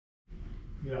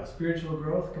spiritual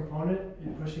growth component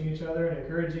and pushing each other and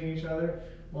encouraging each other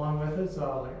along with it. So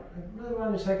I was like, I really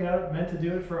wanted to check it out. Meant to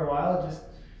do it for a while, just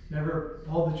never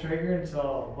pulled the trigger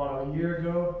until about a year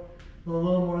ago, a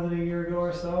little more than a year ago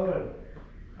or so,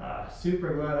 and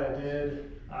super glad I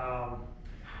did.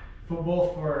 For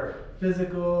both for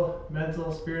physical,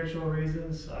 mental, spiritual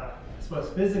reasons. I suppose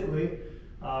physically,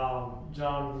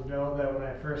 John would know that when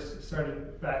I first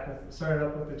started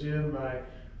up with the gym, my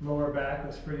lower back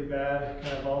was pretty bad,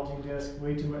 kind of bulging disc,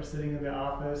 way too much sitting in the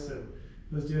office, and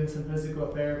was doing some physical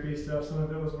therapy stuff. Some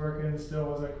of it was working, still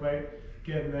wasn't quite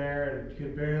getting there, and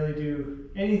could barely do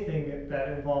anything that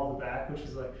involved the back, which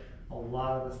is like a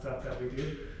lot of the stuff that we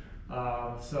do.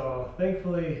 So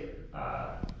thankfully,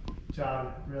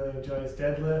 John really enjoys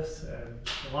deadlifts and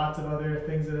lots of other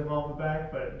things that involve the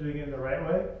back, but doing it in the right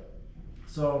way.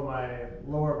 So my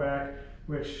lower back,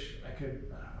 which I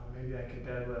could, maybe I could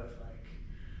deadlift like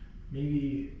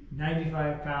maybe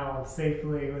 95 pounds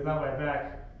safely without my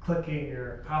back clicking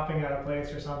or popping out of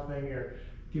place or something or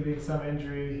giving some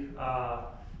injury.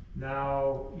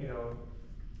 Now,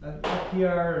 a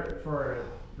PR for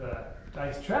the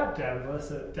nice trap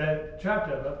deadlift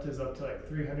is up to like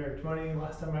 320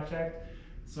 last time I checked.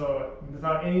 So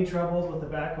without any troubles with the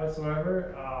back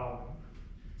whatsoever.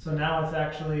 So now it's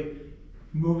actually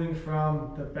moving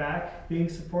from the back being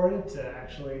supported to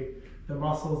actually the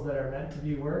muscles that are meant to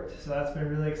be worked. So that's been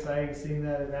really exciting seeing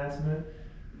that advancement.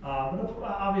 But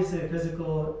obviously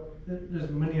there's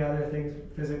many other things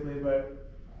physically, but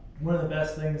one of the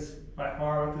best things by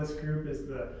far with this group is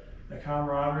the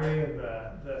camaraderie and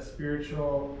the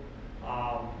spiritual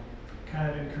kind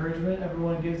of encouragement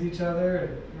everyone gives each other.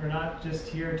 And we're not just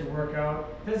here to work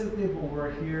out physically, but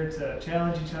we're here to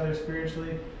challenge each other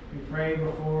spiritually. We pray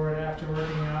before and after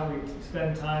working out. We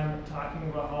spend time talking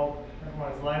about how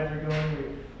everyone's lives are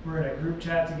going. We're in a group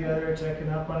chat together, checking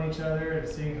up on each other and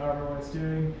seeing how everyone's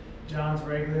doing. John's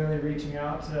regularly reaching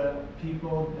out to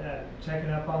people and checking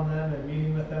up on them and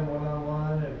meeting with them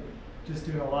one-on-one and just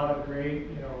doing a lot of great,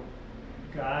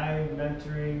 guide,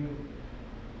 mentoring,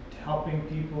 helping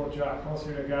people draw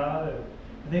closer to God. And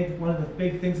I think one of the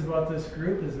big things about this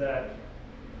group is that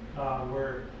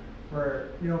we're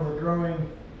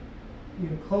growing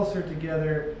even closer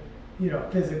together,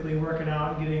 physically working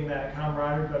out and getting that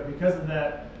camaraderie. But because of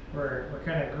that, we're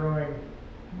kind of growing.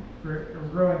 We're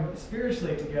growing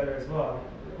spiritually together as well.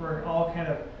 We're all kind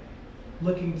of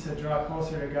looking to draw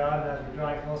closer to God, and as we're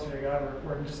drawing closer to God,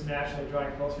 we're just naturally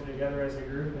drawing closer together as a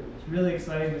group. And it's really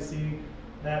exciting to see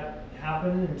that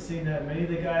happen and seeing that many of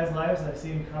the guys' lives I've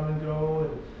seen come and go,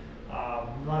 and a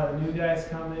lot of new guys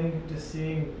coming, just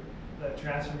seeing the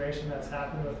transformation that's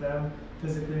happened with them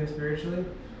physically and spiritually.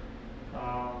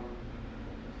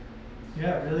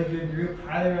 Really good group.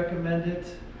 Highly recommend it.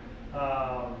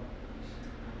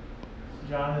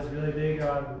 John is really big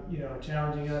on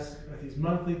challenging us with these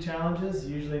monthly challenges.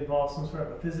 Usually involves some sort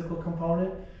of a physical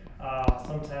component,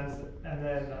 sometimes, and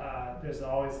then there's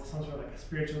always some sort of like a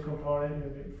spiritual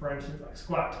component. For instance, like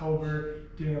Squat-tober,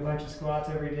 doing a bunch of squats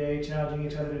every day, challenging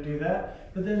each other to do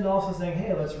that. But then also saying,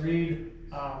 hey, let's read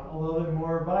a little bit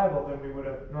more Bible than we would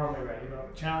have normally read.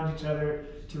 Challenge each other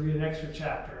to read an extra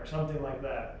chapter or something like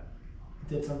that.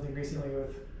 Did something recently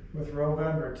with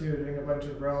Rowember too, doing a bunch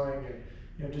of rowing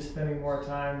and just spending more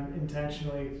time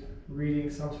intentionally reading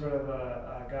some sort of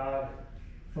a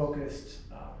God-focused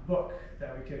book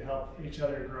that we could help each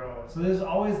other grow. So there's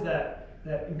always that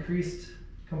increased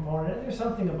component. And there's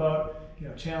something about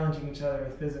challenging each other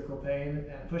with physical pain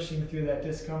and pushing through that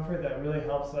discomfort that really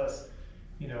helps us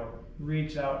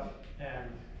reach out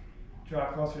and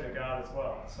draw closer to God as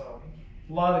well. So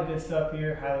a lot of good stuff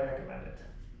here. Highly recommend it.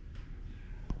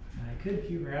 And I could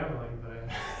keep rambling, but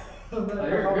I'm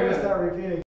going to start repeating.